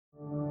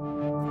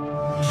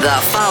The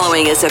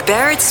following is a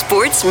Barrett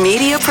Sports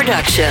Media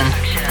production.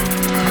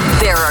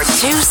 There are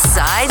two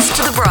sides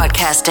to the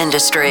broadcast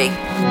industry: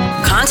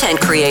 content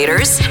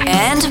creators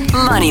and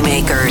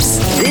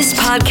moneymakers. This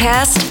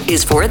podcast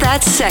is for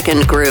that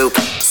second group: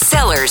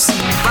 sellers,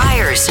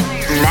 buyers,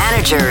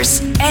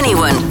 managers,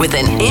 anyone with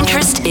an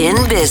interest in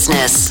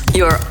business.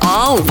 You're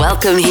all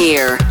welcome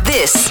here.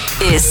 This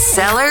is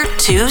Seller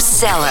to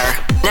Seller.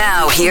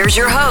 Now, here's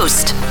your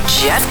host,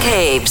 Jeff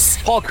Cabes.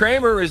 Paul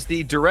Cramer is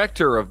the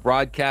Director of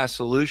Broadcast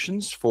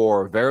Solutions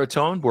for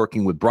Veritone,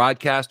 working with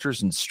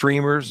broadcasters and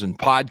streamers and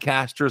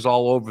podcasters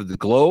all over the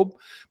globe.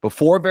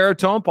 Before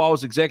Veritone, Paul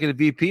was Executive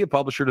VP of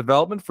Publisher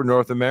Development for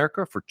North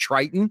America for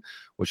Triton,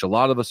 which a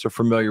lot of us are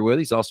familiar with.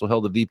 He's also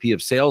held the VP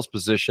of Sales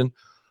position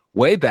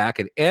way back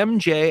at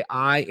MJI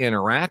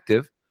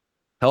Interactive,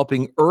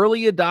 helping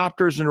early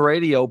adopters in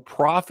radio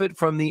profit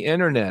from the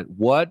internet.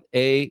 What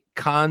a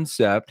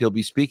concept. He'll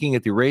be speaking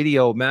at the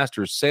Radio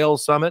Masters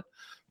Sales Summit,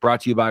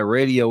 brought to you by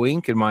Radio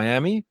Inc. in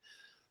Miami,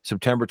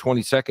 September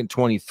 22nd,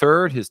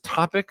 23rd. His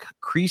topic,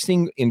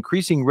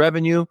 increasing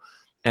revenue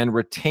and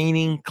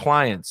retaining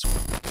clients.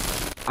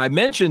 I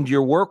mentioned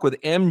your work with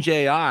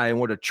MJI, and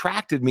what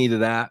attracted me to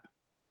that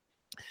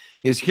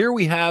is here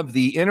we have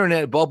the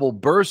internet bubble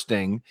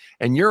bursting,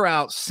 and you're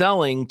out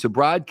selling to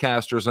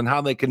broadcasters on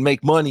how they can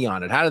make money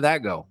on it. How did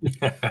that go?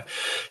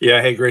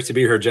 Yeah. Hey, great to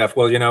be here, Jeff.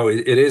 Well,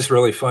 it is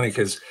really funny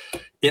because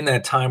in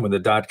that time when the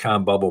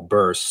dot-com bubble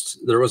burst,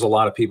 there was a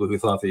lot of people who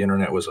thought the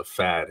internet was a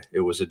fad. It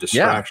was a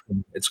distraction.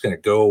 Yeah. It's going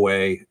to go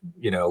away.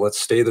 Let's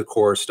stay the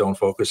course. Don't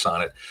focus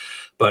on it.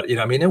 But,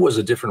 it was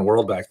a different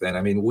world back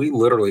then. We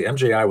literally,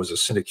 MJI was a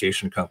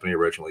syndication company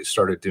originally,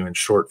 started doing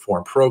short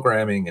form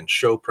programming and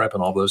show prep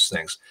and all those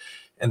things.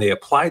 And they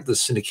applied the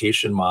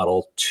syndication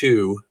model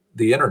to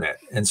the internet.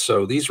 And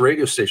so these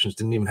radio stations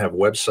didn't even have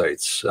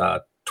websites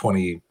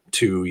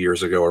 22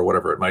 years ago or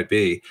whatever it might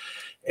be.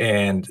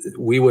 And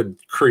we would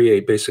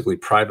create basically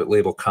private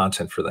label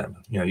content for them,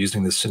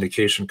 using the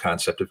syndication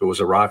concept. If it was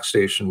a rock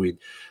station, we'd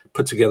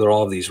put together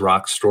all of these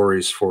rock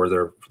stories for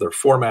their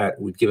format.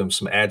 We'd give them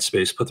some ad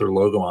space, put their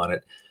logo on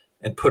it,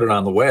 and put it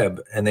on the web.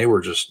 And they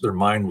were their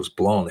mind was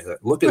blown. They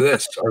thought, look at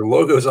this, our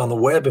logo's on the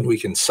web and we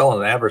can sell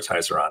an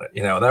advertiser on it.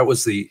 That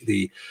was the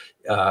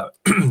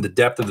the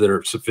depth of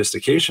their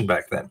sophistication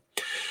back then.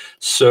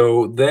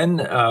 So then,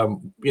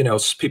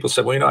 people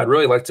said, well, I'd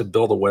really like to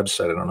build a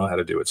website. I don't know how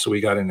to do it. So we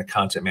got into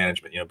content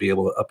management, be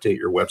able to update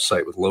your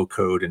website with low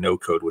code and no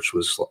code, which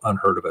was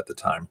unheard of at the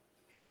time.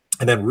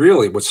 And then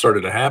really what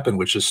started to happen,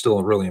 which is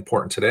still really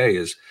important today,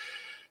 is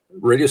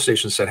radio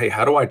stations said, hey,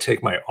 how do I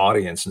take my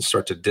audience and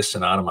start to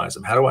disanonymize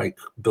them? How do I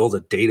build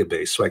a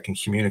database so I can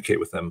communicate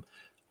with them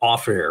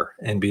off air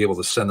and be able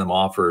to send them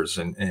offers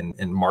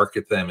and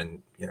market them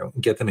and,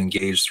 get them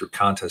engaged through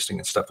contesting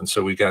and stuff. And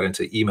so we got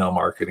into email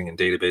marketing and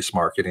database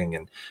marketing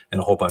and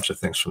a whole bunch of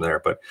things from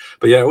there. But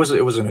yeah, it was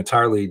an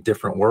entirely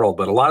different world.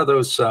 But a lot of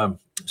those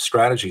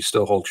strategies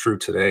still hold true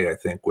today, I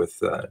think,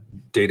 with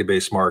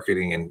database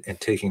marketing and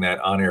taking that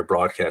on-air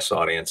broadcast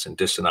audience and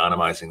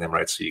disanonymizing them,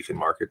 right, so you can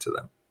market to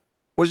them.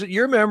 Was it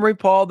your memory,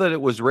 Paul, that it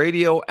was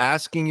radio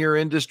asking your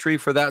industry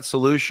for that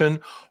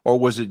solution, or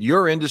was it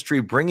your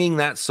industry bringing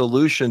that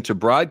solution to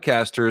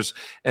broadcasters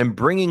and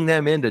bringing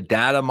them into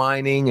data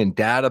mining and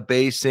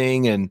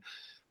databasing? And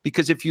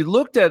because if you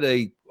looked at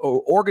a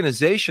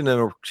organization and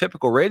a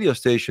typical radio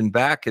station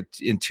back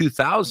in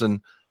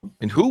 2000,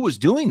 and who was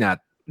doing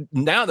that?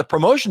 Now the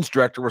promotions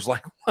director was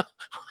like,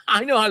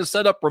 I know how to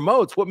set up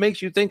remotes. What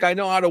makes you think I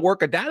know how to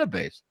work a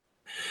database?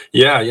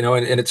 Yeah,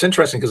 and it's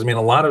interesting because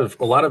a lot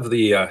of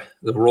the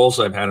roles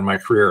I've had in my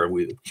career,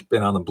 we've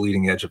been on the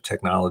bleeding edge of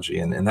technology,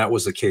 and that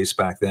was the case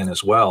back then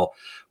as well,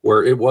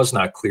 where it was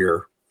not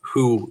clear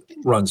who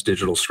runs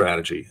digital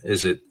strategy.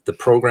 Is it the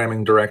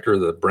programming director,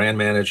 the brand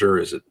manager?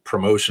 Is it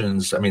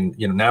promotions?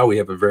 Now we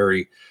have a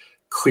very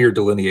clear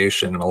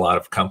delineation in a lot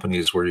of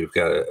companies where you've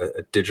got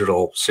a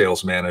digital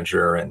sales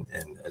manager and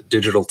a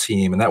digital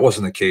team, and that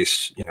wasn't the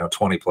case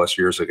 20 plus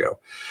years ago.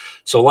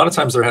 So a lot of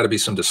times there had to be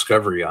some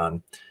discovery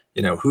on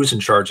who's in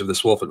charge of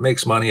this. Well, if it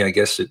makes money, I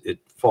guess it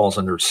falls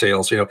under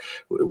sales.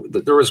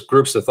 There was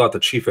groups that thought the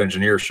chief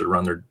engineer should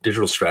run their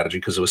digital strategy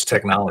because it was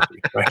technology,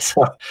 right?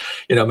 So,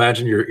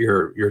 imagine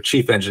your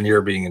chief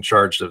engineer being in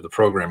charge of the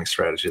programming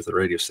strategy at the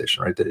radio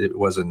station, right? It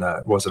wasn't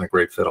a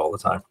great fit all the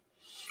time.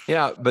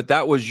 Yeah, but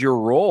that was your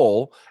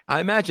role.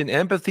 I imagine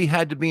empathy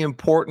had to be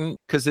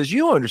important because, as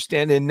you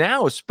understand, and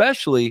now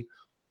especially,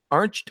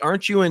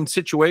 aren't you in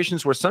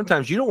situations where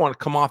sometimes you don't want to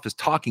come off as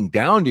talking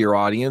down to your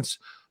audience,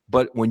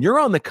 but when you're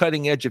on the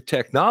cutting edge of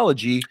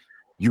technology,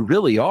 you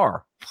really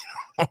are.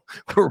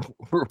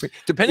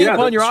 Depending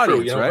upon your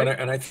audience, right?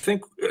 And I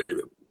think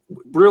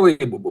really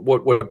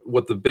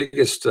what the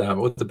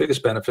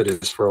biggest benefit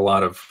is for a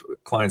lot of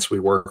clients we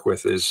work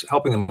with is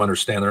helping them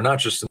understand they're not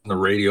just in the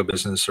radio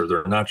business or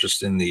they're not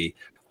just in the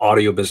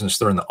audio business,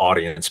 they're in the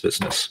audience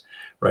business,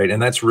 right?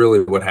 And that's really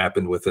what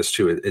happened with this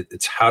too.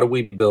 It's how do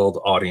we build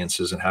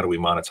audiences and how do we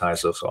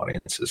monetize those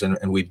audiences?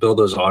 And we build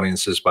those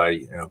audiences by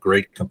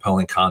great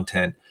compelling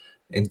content,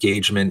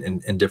 engagement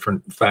and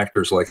different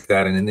factors like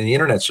that. And the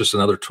internet's just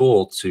another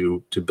tool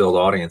to build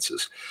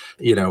audiences.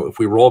 If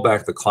we roll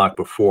back the clock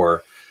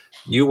before,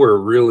 you were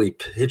really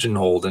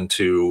pigeonholed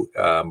into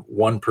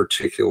one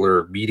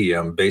particular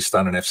medium based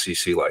on an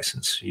FCC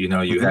license.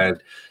 You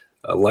had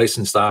a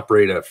license to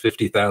operate a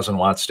 50,000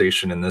 watt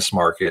station in this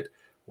market,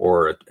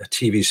 or a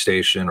TV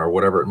station, or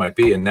whatever it might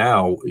be. And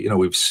now,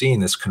 we've seen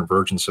this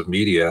convergence of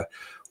media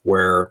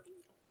where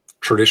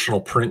traditional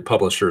print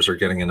publishers are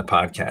getting into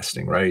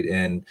podcasting, right?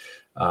 And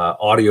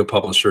audio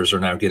publishers are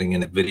now getting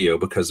into video,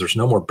 because there's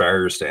no more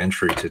barriers to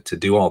entry to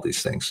do all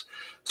these things.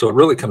 So it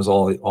really comes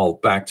all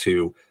back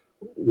to,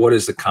 what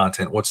is the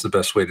content? What's the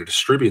best way to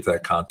distribute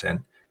that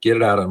content, get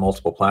it out on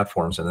multiple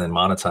platforms, and then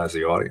monetize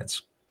the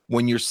audience?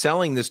 When you're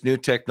selling this new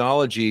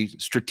technology,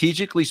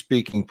 strategically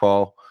speaking,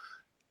 Paul,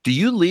 do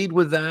you lead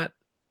with that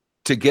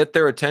to get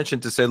their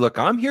attention, to say, look,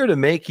 I'm here to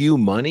make you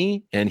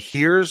money, and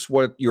here's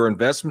what your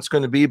investment's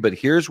going to be, but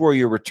here's where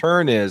your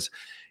return is?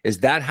 Is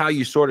that how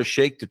you sort of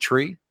shake the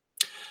tree?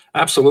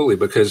 Absolutely,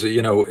 because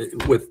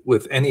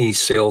with any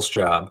sales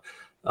job,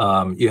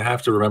 you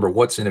have to remember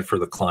what's in it for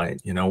the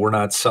client. We're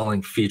not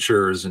selling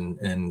features and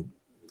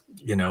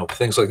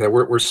things like that.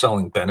 We're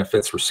selling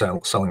benefits. We're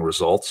selling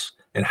results.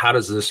 And how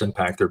does this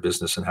impact their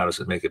business, and how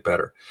does it make it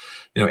better?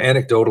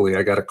 Anecdotally,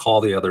 I got a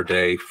call the other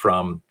day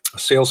from a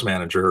sales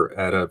manager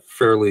at a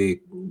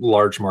fairly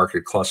large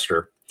market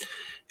cluster,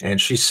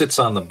 and she sits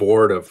on the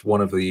board of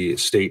one of the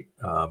state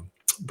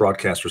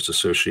broadcasters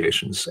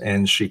associations.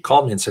 And she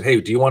called me and said,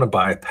 "Hey, do you want to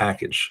buy a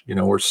package?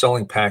 We're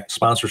selling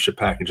sponsorship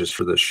packages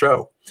for this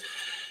show."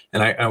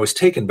 And I was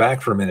taken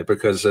back for a minute,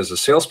 because as a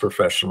sales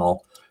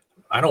professional,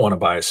 I don't want to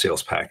buy a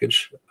sales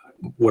package.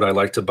 Would I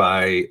like to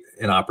buy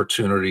an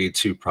opportunity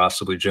to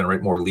possibly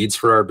generate more leads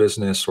for our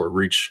business or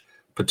reach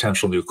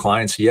potential new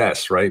clients?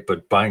 Yes, right.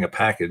 But buying a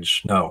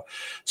package, no.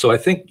 So I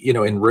think,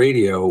 in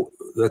radio,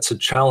 that's a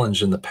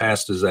challenge in the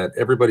past, is that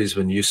everybody's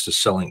been used to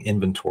selling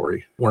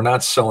inventory. We're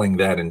not selling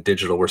that in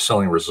digital. We're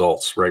selling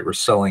results, right? We're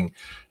selling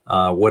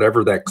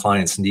whatever that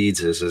client's needs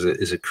is.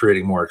 Is it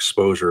creating more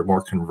exposure,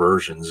 more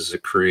conversions? Is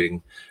it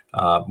creating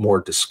more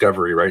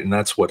discovery, right? And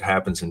that's what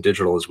happens in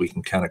digital, is we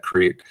can kind of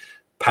create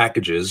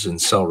packages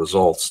and sell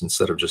results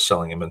instead of just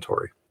selling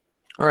inventory.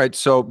 All right.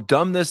 So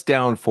dumb this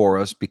down for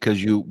us, because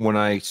when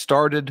I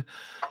started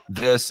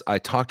this, I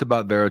talked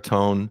about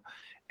Veritone,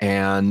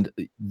 and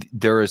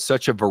there is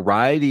such a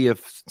variety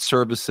of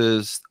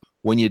services.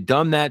 When you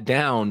dumb that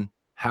down,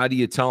 how do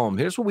you tell them,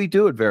 here's what we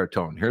do at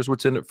Veritone? Here's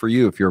what's in it for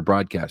you if you're a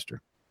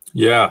broadcaster.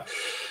 Yeah,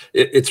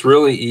 it's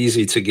really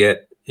easy to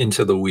get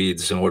into the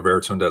weeds and what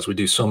Veritone does. We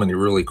do so many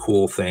really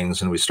cool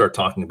things, and we start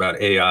talking about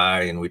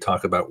AI, and we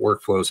talk about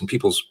workflows, and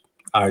people's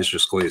eyes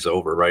just glaze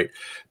over, right?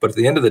 But at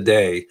the end of the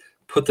day,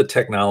 put the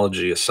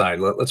technology aside.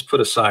 Let's put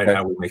aside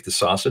how we make the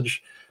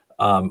sausage.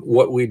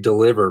 What we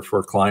deliver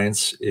for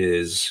clients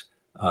is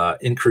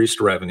increased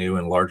revenue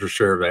and larger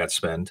share of ad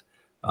spend,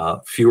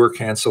 fewer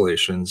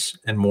cancellations,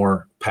 and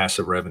more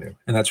passive revenue.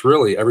 And that's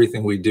really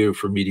everything we do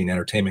for media and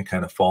entertainment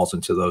kind of falls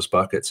into those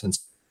buckets.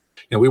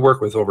 And we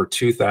work with over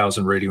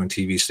 2,000 radio and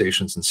TV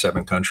stations in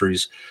 7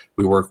 countries.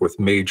 We work with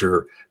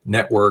major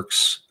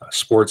networks,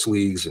 sports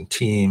leagues and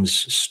teams,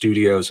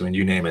 studios,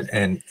 you name it.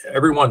 And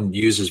everyone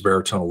uses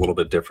Veritone a little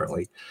bit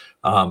differently.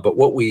 But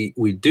what we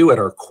do at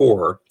our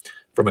core,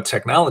 from a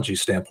technology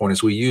standpoint,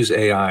 is we use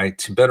AI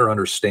to better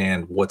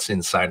understand what's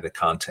inside the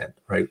content,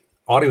 right?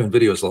 Audio and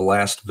video is the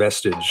last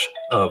vestige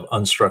of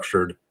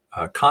unstructured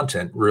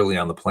content really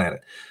on the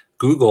planet.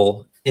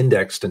 Google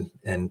indexed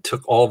and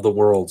took all of the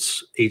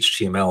world's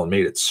HTML and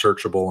made it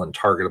searchable and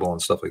targetable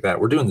and stuff like that.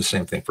 We're doing the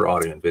same thing for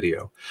audio and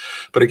video.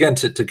 But again,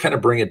 to kind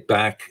of bring it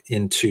back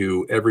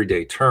into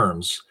everyday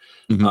terms,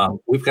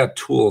 we've got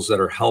tools that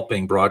are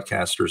helping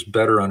broadcasters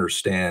better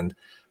understand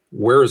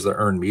where is the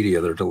earned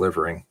media they're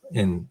delivering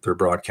in their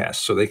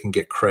broadcasts, so they can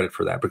get credit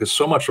for that. Because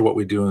so much of what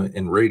we do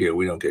in radio,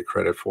 we don't get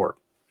credit for.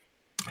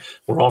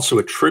 We're also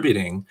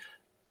attributing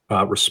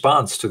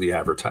response to the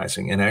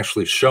advertising, and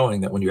actually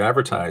showing that when you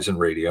advertise in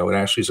radio, it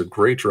actually is a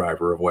great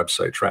driver of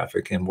website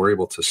traffic. And we're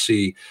able to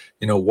see,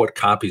 what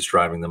copy is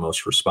driving the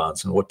most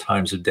response, and what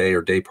times of day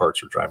or day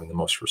parts are driving the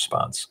most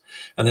response.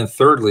 And then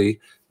thirdly,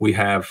 we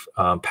have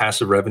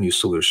passive revenue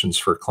solutions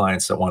for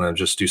clients that want to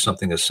just do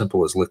something as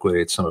simple as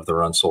liquidate some of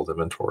their unsold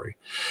inventory.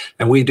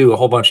 And we do a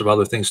whole bunch of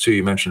other things too.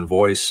 You mentioned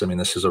voice.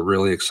 This is a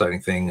really exciting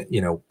thing,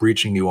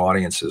 reaching new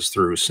audiences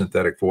through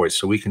synthetic voice.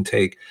 So we can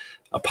take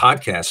a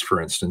podcast,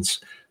 for instance,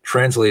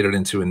 translate it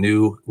into a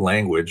new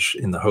language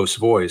in the host's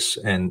voice,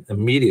 and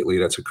immediately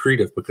that's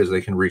accretive, because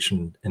they can reach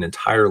an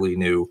entirely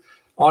new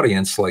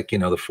audience, like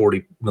the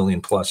 40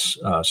 million plus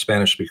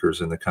Spanish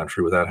speakers in the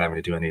country, without having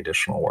to do any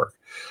additional work.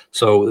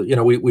 So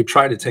we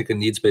try to take a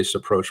needs-based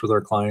approach with our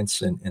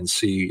clients and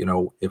see,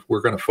 if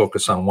we're going to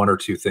focus on one or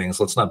two things,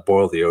 let's not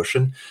boil the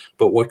ocean,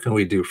 but what can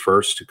we do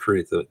first to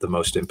create the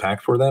most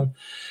impact for them?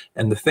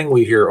 And the thing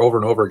we hear over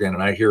and over again,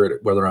 and I hear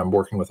it whether I'm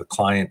working with a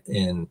client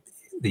in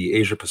the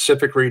Asia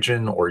Pacific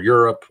region or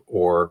Europe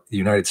or the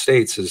United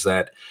States, is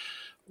that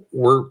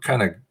we're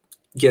kind of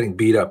getting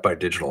beat up by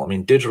digital.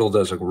 Digital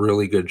does a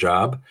really good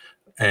job,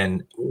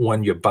 And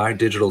when you buy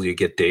digital, you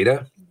get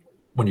data.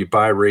 When you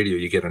buy radio,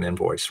 you get an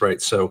invoice,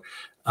 right? So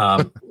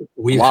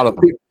we've A lot of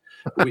them.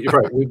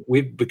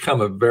 we've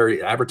become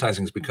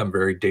advertising has become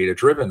very data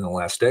driven in the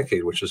last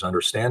decade, which is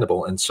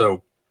understandable. And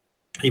so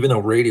even though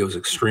radio is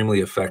extremely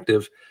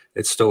effective,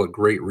 it's still a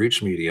great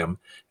reach medium.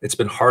 It's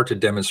been hard to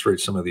demonstrate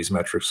some of these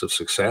metrics of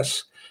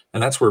success.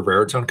 And that's where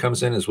Veritone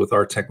comes in, is with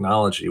our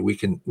technology, we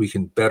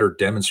can better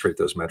demonstrate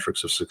those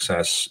metrics of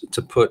success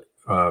to put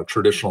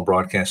traditional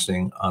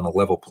broadcasting on a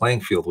level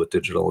playing field with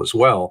digital as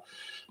well,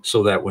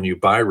 so that when you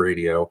buy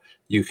radio,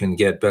 you can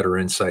get better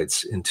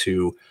insights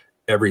into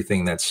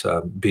everything that's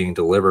being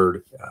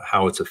delivered,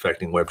 how it's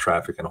affecting web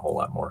traffic, and a whole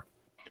lot more.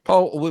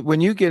 Paul,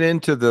 when you get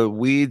into the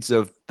weeds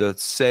of the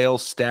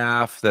sales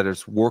staff that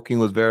is working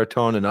with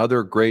Veritone and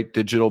other great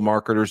digital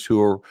marketers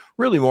who are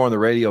really more on the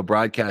radio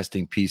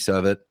broadcasting piece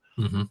of it,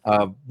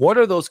 what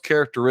are those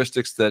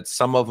characteristics that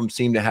some of them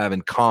seem to have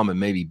in common,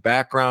 maybe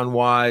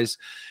background-wise?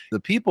 The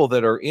people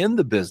that are in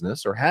the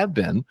business or have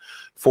been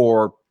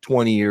for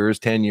 20 years,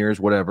 10 years,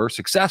 whatever,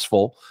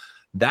 successful,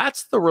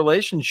 that's the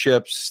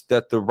relationships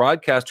that the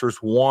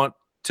broadcasters want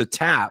to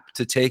tap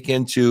to take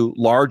into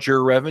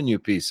larger revenue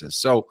pieces.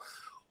 So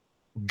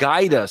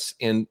guide us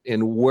in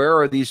where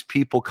are these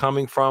people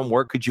coming from?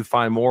 Where could you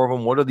find more of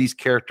them? What are these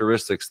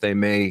characteristics they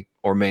may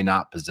or may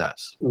not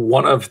possess?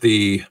 One of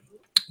the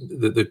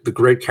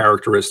great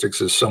characteristics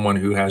is someone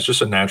who has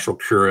just a natural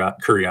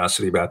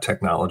curiosity about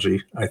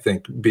technology. I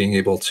think being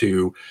able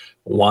to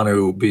want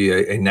to be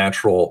a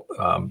natural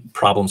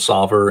problem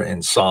solver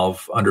and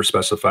solve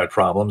underspecified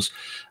problems.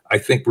 I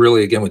think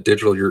really, again, with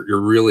digital,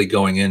 you're really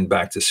going in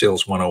back to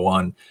sales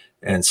 101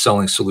 and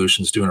selling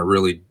solutions, doing a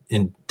really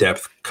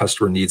in-depth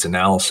customer needs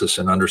analysis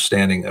and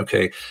understanding,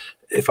 okay,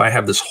 if I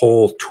have this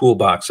whole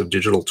toolbox of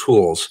digital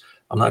tools,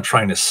 I'm not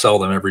trying to sell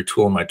them every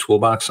tool in my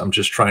toolbox. I'm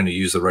just trying to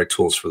use the right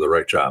tools for the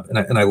right job.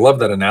 And I love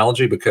that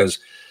analogy because,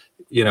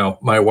 you know,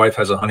 my wife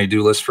has a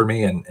honey-do list for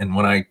me. And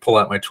when I pull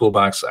out my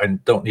toolbox, I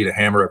don't need a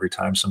hammer every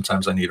time.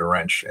 Sometimes I need a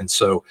wrench. And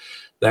so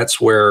that's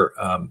where,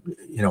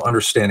 you know,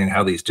 understanding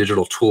how these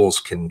digital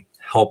tools can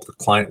help the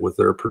client with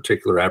their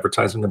particular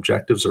advertising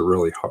objectives are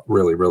really,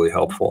 really, really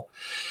helpful.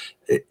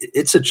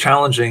 It's a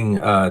challenging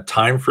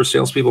time for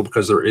salespeople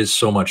because there is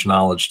so much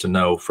knowledge to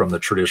know from the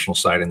traditional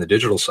side and the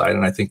digital side.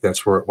 And I think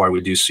that's why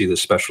we do see the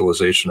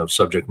specialization of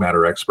subject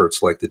matter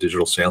experts like the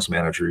digital sales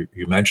manager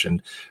you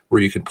mentioned,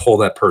 where you can pull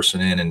that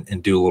person in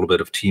and do a little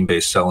bit of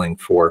team-based selling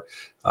for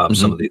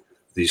some of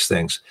these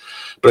things.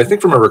 But I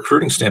think from a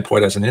recruiting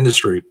standpoint as an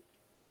industry,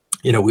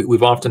 you know,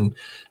 we've often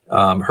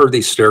heard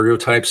these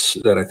stereotypes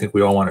that I think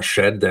we all want to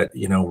shed, that,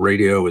 you know,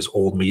 radio is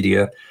old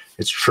media.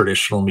 It's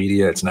traditional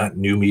media. It's not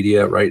new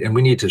media, right? And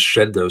we need to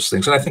shed those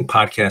things. And I think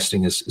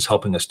podcasting is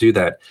helping us do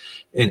that.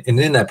 And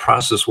in that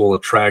process, we'll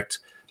attract,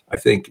 I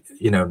think,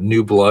 you know,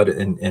 new blood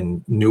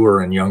and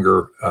newer and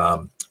younger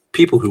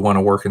people who want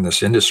to work in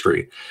this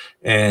industry.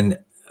 And,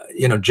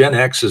 you know, Gen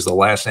X is the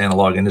last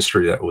analog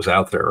industry that was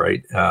out there,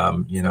 right?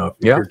 You know,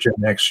 if you're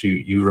Gen X,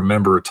 you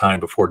remember a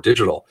time before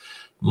digital.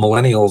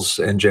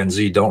 Millennials and Gen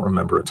Z don't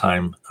remember a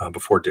time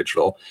before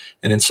digital.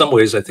 And in some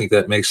ways, I think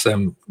that makes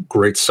them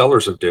great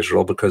sellers of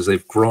digital because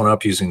they've grown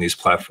up using these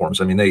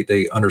platforms. I mean,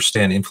 they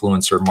understand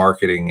influencer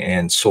marketing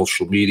and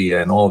social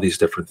media and all these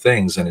different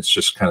things, and it's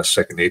just kind of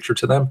second nature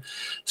to them.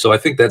 So I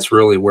think that's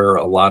really where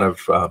a lot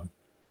of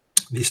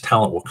these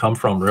talent will come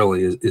from,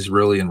 really, is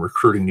really in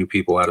recruiting new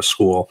people out of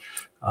school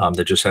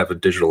that just have a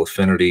digital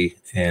affinity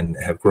and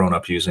have grown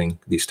up using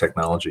these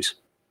technologies.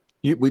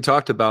 We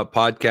talked about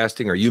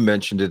podcasting, or you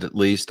mentioned it at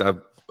least.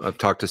 I've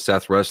talked to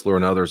Seth Ressler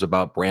and others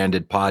about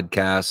branded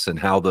podcasts and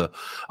how the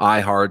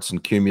iHearts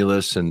and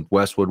Cumulus and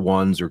Westwood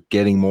ones are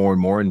getting more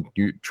and more, and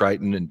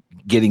Triton and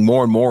getting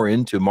more and more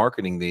into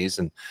marketing these.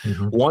 And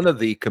one of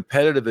the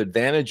competitive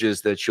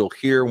advantages that you'll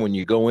hear when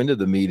you go into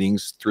the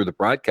meetings through the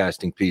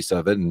broadcasting piece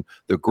of it and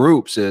the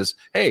groups is,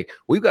 hey,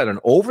 we've got an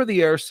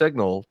over-the-air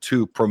signal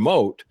to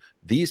promote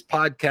these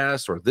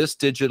podcasts or this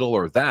digital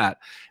or that.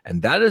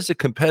 And that is a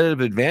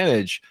competitive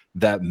advantage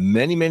that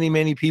many, many,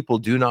 many people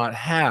do not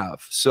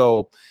have.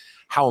 So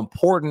how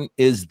important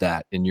is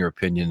that, in your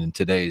opinion, in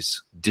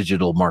today's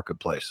digital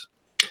marketplace?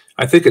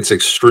 I think it's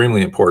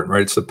extremely important,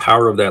 right? It's the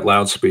power of that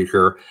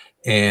loudspeaker.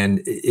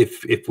 And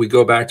if we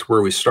go back to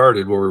where we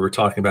started, where we were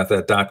talking about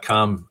that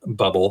 .com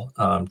bubble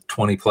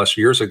 20 plus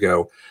years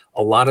ago,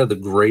 a lot of the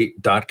great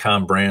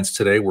 .com brands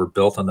today were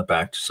built on the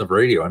backs of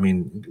radio. I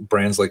mean,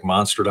 brands like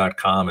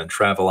Monster.com and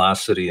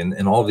Travelocity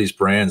and all of these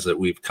brands that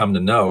we've come to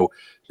know,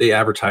 they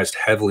advertised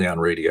heavily on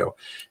radio.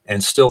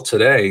 And still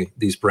today,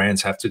 these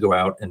brands have to go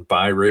out and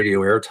buy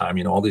radio airtime.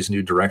 You know, all these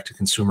new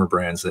direct-to-consumer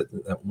brands that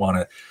want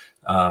to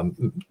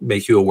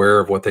make you aware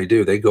of what they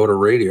do. They go to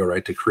radio,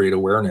 right, to create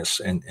awareness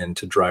and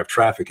to drive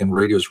traffic. And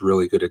radio is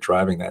really good at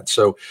driving that.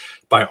 So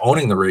by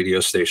owning the radio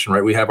station,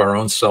 right, we have our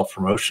own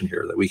self-promotion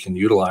here that we can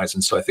utilize.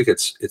 And so I think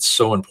it's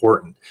so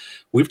important.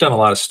 We've done a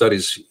lot of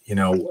studies, you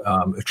know,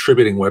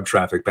 attributing web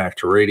traffic back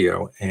to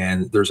radio.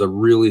 And there's a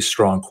really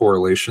strong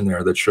correlation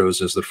there that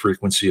shows as the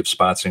frequency of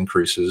spots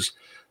increases,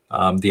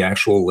 the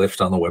actual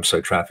lift on the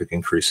website traffic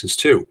increases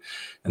too.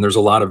 And there's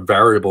a lot of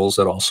variables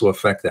that also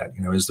affect that.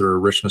 Is there a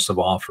richness of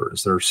offer?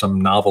 Is there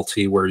some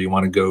novelty where you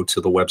want to go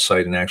to the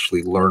website and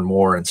actually learn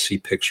more and see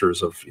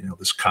pictures of,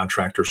 this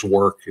contractor's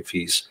work if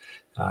he's,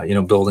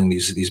 building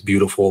these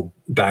beautiful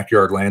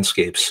backyard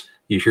landscapes?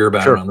 You hear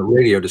about it on the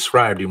radio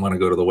described, you want to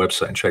go to the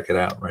website and check it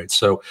out, right?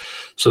 So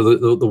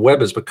the web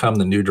has become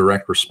the new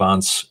direct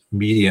response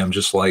medium,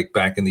 just like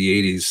back in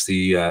the 80s,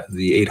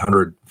 the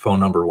 800 phone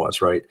number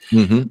was, right?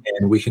 Mm-hmm.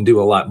 And we can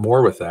do a lot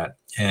more with that.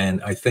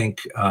 And I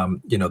think,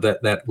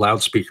 that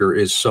loudspeaker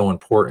is so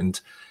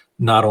important,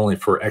 not only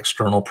for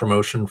external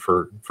promotion,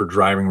 for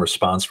driving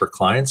response for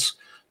clients,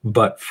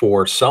 but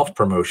for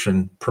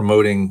self-promotion,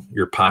 promoting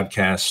your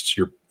podcasts,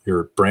 your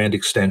brand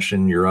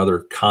extension, your other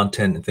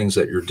content and things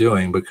that you're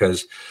doing,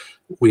 because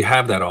we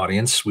have that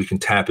audience, we can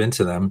tap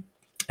into them.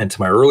 And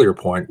to my earlier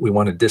point, we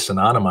want to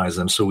disanonymize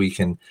them so we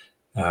can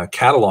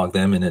catalog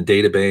them in a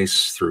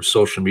database through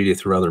social media,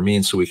 through other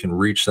means, so we can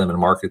reach them and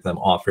market them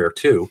off air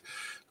too.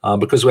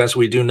 Because as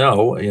we do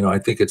know, I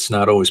think it's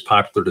not always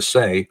popular to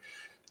say,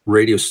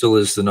 radio still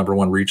is the number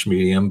one reach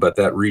medium, but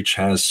that reach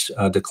has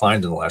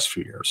declined in the last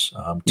few years.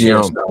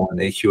 TSL and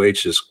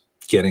AQH is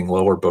getting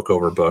lower book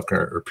over book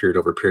or period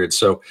over period.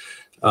 So,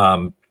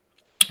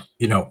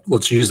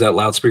 let's use that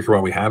loudspeaker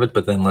while we have it,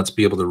 but then let's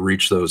be able to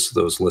reach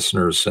those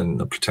listeners and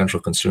the potential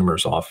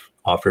consumers off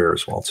air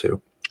as well too.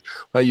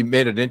 Well, you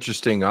made an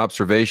interesting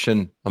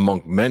observation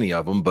among many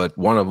of them, but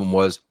one of them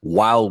was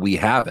while we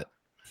have it.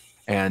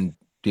 And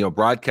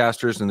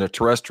broadcasters and their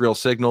terrestrial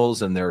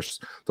signals, and there's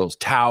those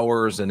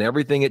towers and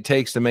everything it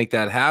takes to make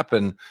that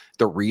happen,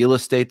 the real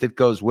estate that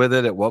goes with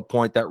it, at what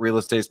point that real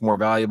estate is more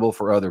valuable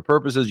for other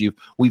purposes.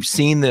 We've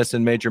seen this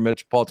in major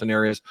metropolitan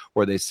areas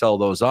where they sell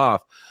those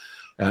off.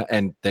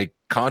 And they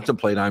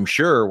contemplate, I'm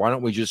sure, why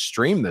don't we just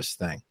stream this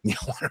thing?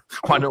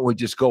 Why don't we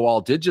just go all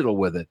digital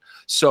with it?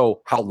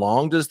 So how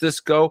long does this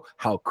go?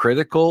 How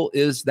critical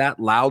is that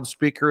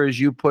loudspeaker, as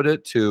you put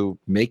it, to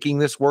making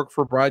this work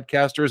for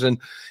broadcasters?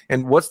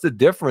 And what's the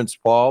difference,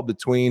 Paul,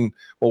 between,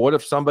 well, what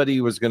if somebody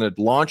was going to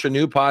launch a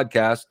new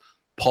podcast,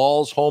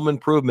 Paul's Home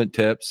Improvement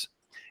Tips,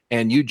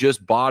 and you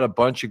just bought a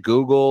bunch of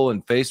Google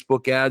and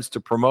Facebook ads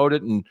to promote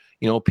it, and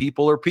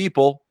people are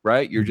people,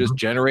 right? You're just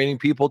generating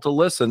people to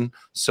listen.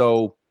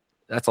 So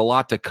that's a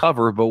lot to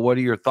cover, but what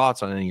are your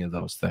thoughts on any of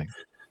those things?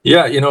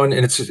 Yeah, and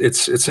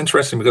it's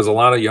interesting because a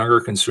lot of younger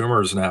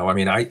consumers now,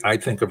 I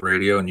think of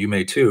radio, and you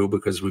may too,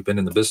 because we've been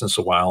in the business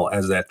a while,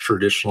 as that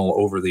traditional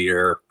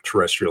over-the-air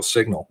terrestrial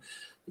signal.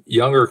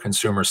 Younger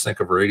consumers think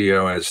of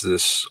radio as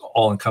this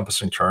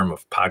all-encompassing term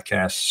of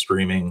podcast,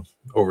 streaming,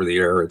 over the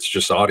air. It's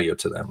just audio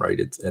to them, right?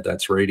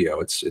 That's radio.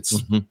 It's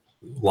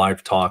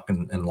live talk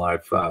and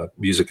live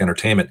music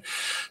entertainment.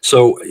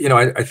 So,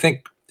 I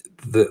think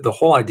the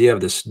whole idea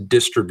of this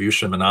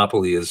distribution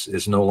monopoly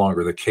is no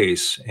longer the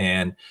case.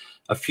 And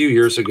a few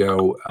years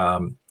ago,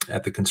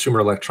 at the Consumer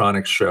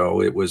Electronics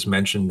Show, it was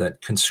mentioned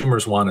that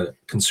consumers want to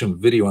consume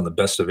video on the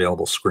best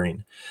available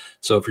screen.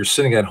 So if you're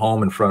sitting at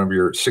home in front of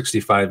your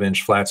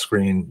 65-inch flat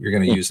screen, you're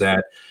going to use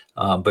that.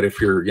 But if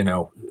you're,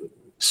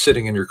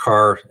 sitting in your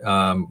car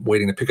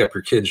waiting to pick up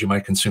your kids, you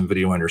might consume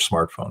video on your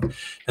smartphone.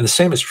 And the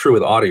same is true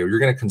with audio. You're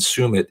going to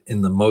consume it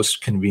in the most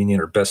convenient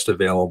or best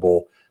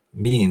available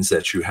means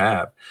that you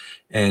have.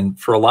 And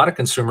for a lot of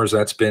consumers,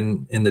 that's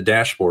been in the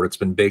dashboard. It's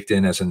been baked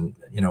in as an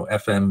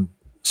FM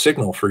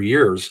signal for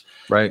years.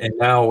 Right. And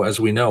now, as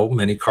we know,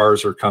 many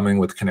cars are coming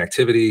with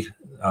connectivity.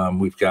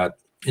 We've got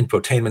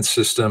infotainment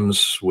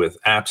systems with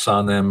apps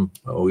on them.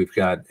 We've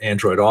got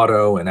Android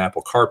Auto and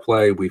Apple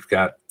CarPlay. We've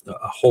got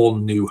a whole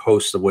new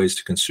host of ways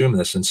to consume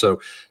this. And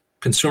so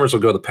consumers will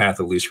go the path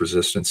of least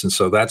resistance. And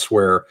so that's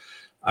where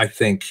I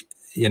think,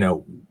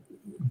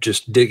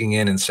 just digging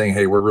in and saying,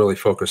 hey, we're really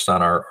focused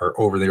on our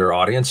over-the-air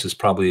audience is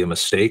probably a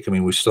mistake.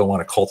 We still want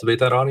to cultivate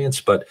that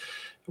audience, but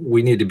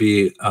we need to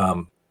be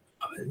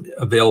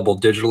available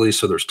digitally,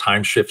 so there's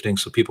time shifting,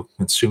 so people can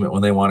consume it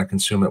when they want to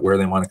consume it, where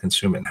they want to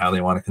consume it, and how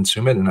they want to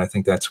consume it. And I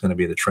think that's going to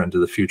be the trend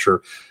of the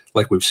future,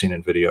 like we've seen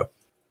in video.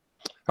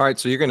 All right,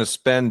 so you're going to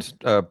spend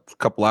a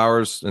couple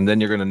hours, and then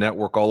you're going to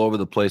network all over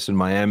the place in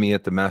Miami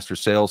at the Master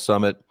Sales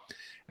Summit,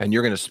 and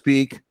you're going to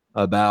speak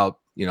about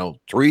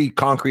 3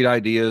 concrete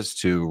ideas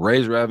to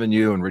raise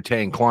revenue and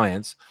retain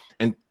clients.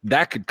 And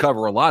that could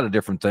cover a lot of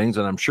different things,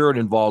 and I'm sure it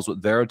involves what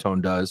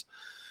Veritone does.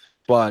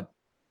 But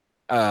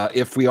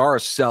if we are a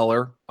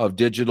seller of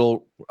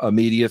digital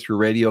media through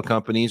radio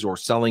companies or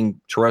selling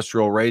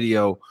terrestrial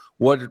radio,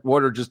 what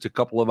are just a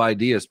couple of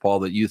ideas, Paul,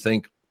 that you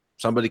think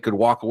somebody could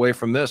walk away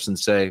from this and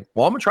say,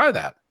 well, I'm going to try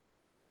that?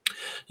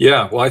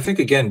 Yeah, well, I think,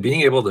 again,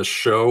 being able to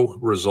show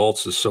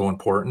results is so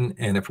important.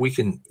 And if we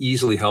can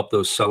easily help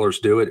those sellers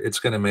do it, it's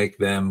going to make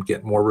them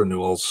get more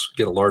renewals,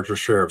 get a larger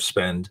share of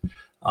spend,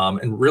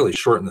 and really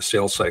shorten the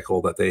sales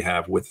cycle that they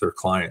have with their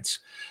clients.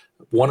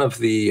 One of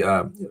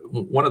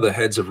the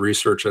heads of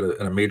research at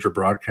a major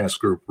broadcast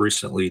group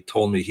recently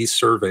told me he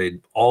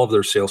surveyed all of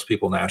their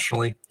salespeople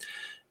nationally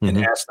and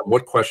asked them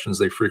what questions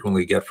they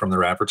frequently get from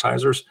their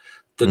advertisers.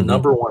 The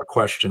number one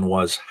question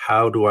was,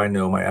 how do I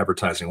know my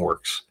advertising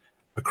works?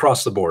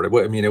 across the board.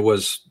 I mean, it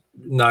was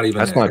not even.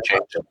 That's not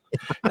changed.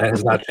 That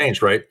has not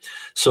changed, right?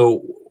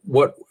 So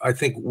what I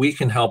think we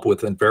can help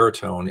with in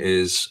Veritone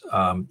is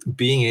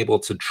being able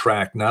to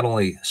track not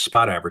only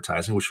spot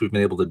advertising, which we've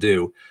been able to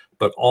do,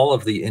 but all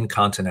of the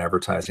in-content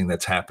advertising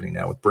that's happening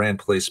now with brand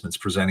placements,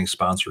 presenting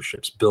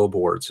sponsorships,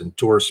 billboards,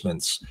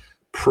 endorsements,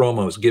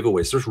 promos,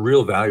 giveaways. There's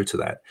real value to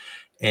that.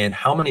 And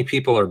how many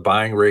people are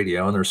buying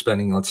radio and they're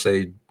spending, let's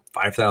say,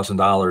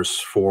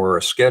 $5,000 for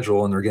a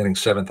schedule and they're getting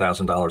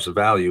 $7,000 of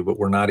value, but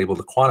we're not able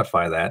to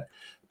quantify that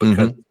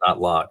because it's not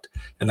logged.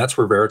 And that's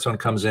where Veritone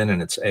comes in,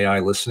 and its AI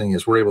listening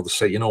is we're able to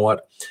say, you know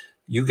what,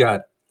 you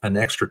got an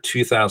extra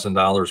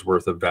 $2,000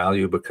 worth of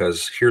value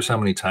because here's how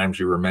many times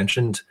you were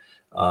mentioned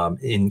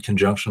in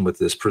conjunction with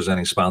this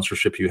presenting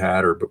sponsorship you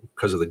had, or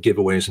because of the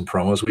giveaways and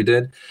promos we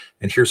did.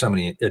 And here's how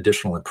many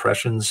additional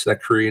impressions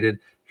that created.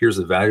 Here's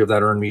the value of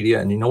that earned media.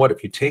 And you know what,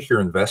 if you take your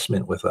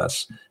investment with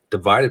us,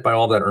 divide it by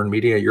all that earned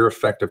media, your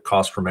effective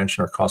cost per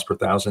mention or cost per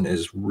thousand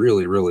is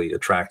really, really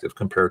attractive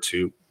compared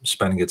to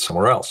spending it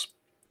somewhere else.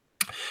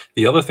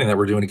 The other thing that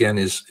we're doing again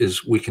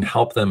is we can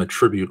help them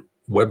attribute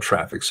web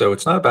traffic. So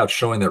it's not about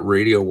showing that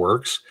radio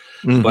works,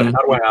 but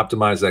how do I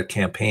optimize that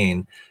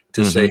campaign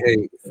to say,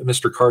 hey,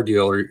 Mr. Car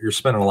Dealer, you're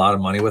spending a lot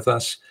of money with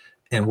us,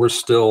 and we're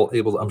still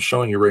able to, I'm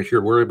showing you right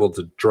here, we're able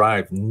to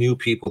drive new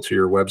people to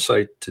your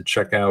website to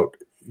check out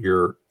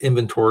your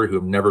inventory who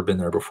have never been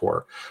there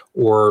before.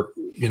 Or,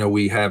 you know,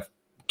 we have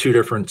 2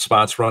 different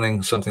spots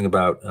running, something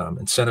about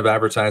incentive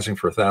advertising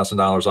for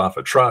 $1,000 off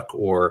a truck,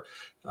 or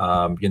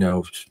you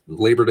know,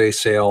 Labor Day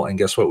sale. And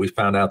guess what? We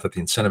found out that the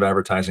incentive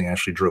advertising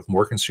actually drove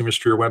more consumers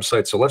to your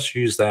website. So let's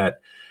use that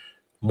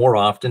more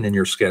often in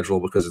your schedule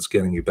because it's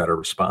getting you better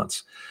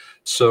response.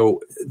 So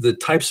the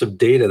types of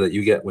data that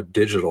you get with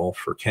digital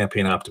for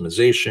campaign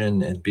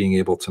optimization and being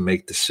able to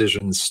make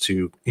decisions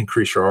to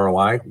increase your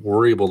ROI,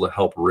 we're able to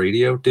help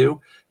radio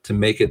do to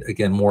make it,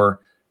 again,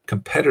 more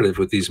competitive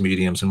with these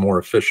mediums and more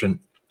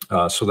efficient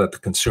so that the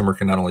consumer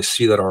can not only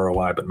see that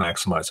ROI, but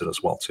maximize it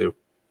as well, too.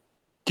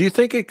 Do you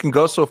think it can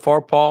go so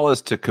far, Paul,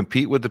 as to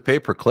compete with the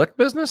pay-per-click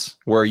business,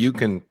 where you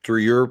can,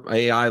 through your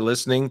AI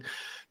listening,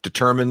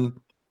 determine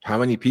how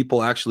many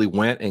people actually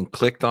went and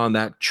clicked on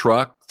that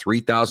truck,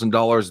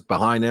 $3,000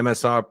 behind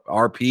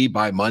MSRP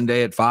by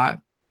Monday at 5?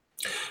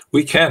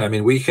 We can. I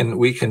mean, we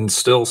can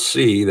still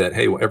see that,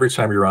 hey, every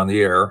time you're on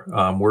the air,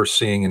 we're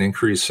seeing an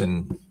increase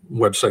in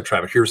website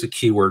traffic. Here's the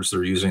keywords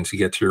they're using to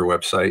get to your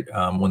website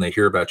when they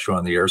hear about you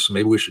on the air. So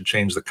maybe we should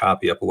change the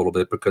copy up a little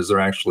bit because they're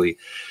actually,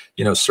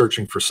 you know,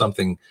 searching for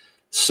something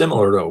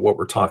similar to what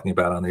we're talking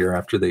about on the air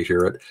after they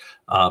hear it.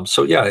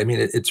 So yeah, I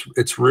mean,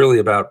 it's really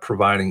about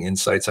providing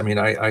insights. I mean,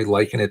 I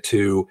liken it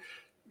to,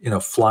 you know,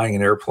 flying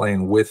an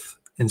airplane with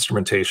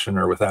instrumentation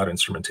or without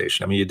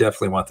instrumentation. I mean, you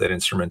definitely want that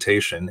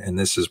instrumentation, and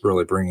this is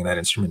really bringing that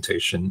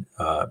instrumentation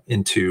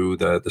into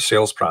the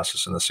sales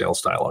process and the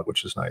sales dialogue,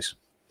 which is nice.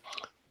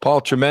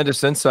 Paul,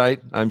 tremendous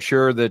insight. I'm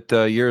sure that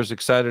you're as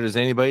excited as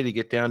anybody to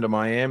get down to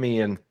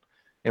Miami and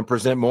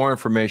present more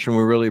information.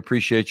 We really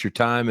appreciate your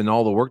time and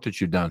all the work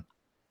that you've done.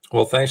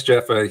 Well, thanks,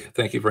 Jeff.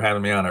 Thank you for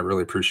having me on. I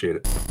really appreciate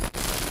it.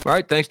 All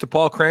right. Thanks to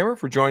Paul Cramer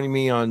for joining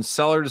me on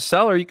Seller to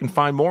Seller. You can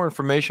find more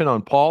information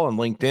on Paul on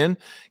LinkedIn.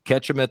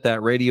 Catch him at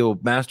that Radio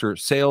Master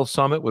Sales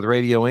Summit with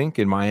Radio Inc.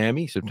 in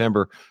Miami,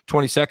 September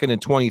 22nd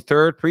and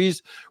 23rd.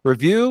 Please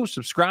review,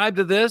 subscribe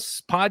to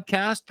this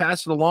podcast,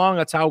 pass it along.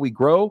 That's how we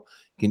grow.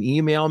 You can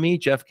email me,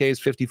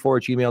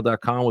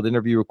 jeffcaves54@gmail.com with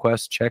interview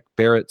requests. Check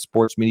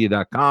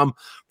barrettsportsmedia.com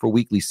for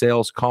weekly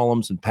sales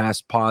columns and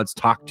past pods.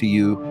 Talk to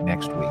you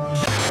next week.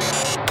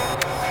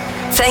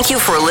 Thank you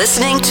for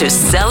listening to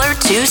Seller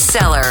to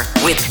Seller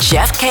with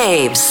Jeff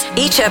Caves.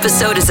 Each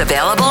episode is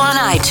available on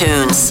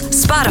iTunes,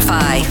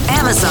 Spotify,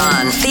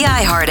 Amazon, the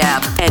iHeart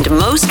app, and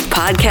most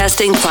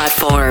podcasting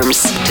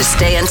platforms. To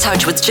stay in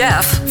touch with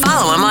Jeff,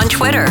 follow him on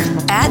Twitter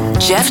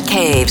 @Jeff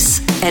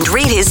Caves and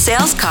read his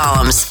sales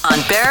columns on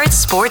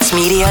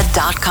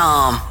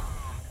barrettsportsmedia.com.